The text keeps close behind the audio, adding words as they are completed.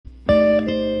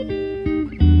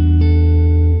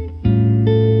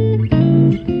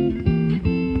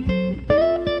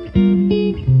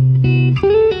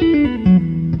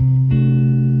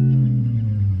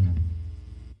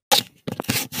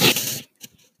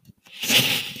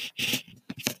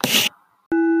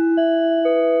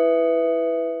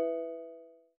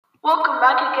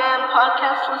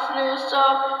listeners, so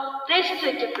this is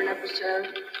a different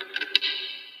episode.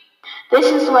 This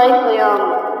is like the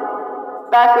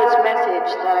backwards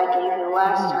message that I gave you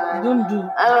last time. I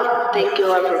don't think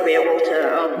you'll ever be able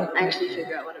to actually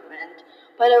figure out what it meant.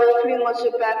 But it was pretty much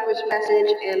a backwards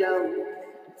message, and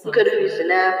we could have used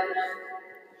an app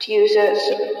to use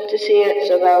it to see it,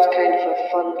 so that was kind of a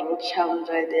fun little challenge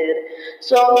I did.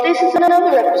 So this is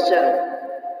another episode.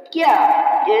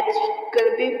 Yeah, it's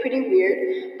gonna be pretty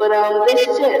weird, but this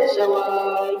is it.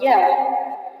 So yeah,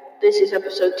 this is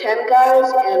episode 10,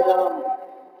 guys, and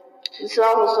it's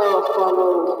also a fun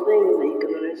little thing that you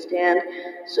can understand.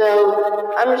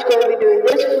 So I'm just gonna be doing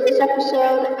this for this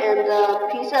episode, and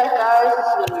peace out, guys. This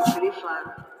is gonna be pretty fun.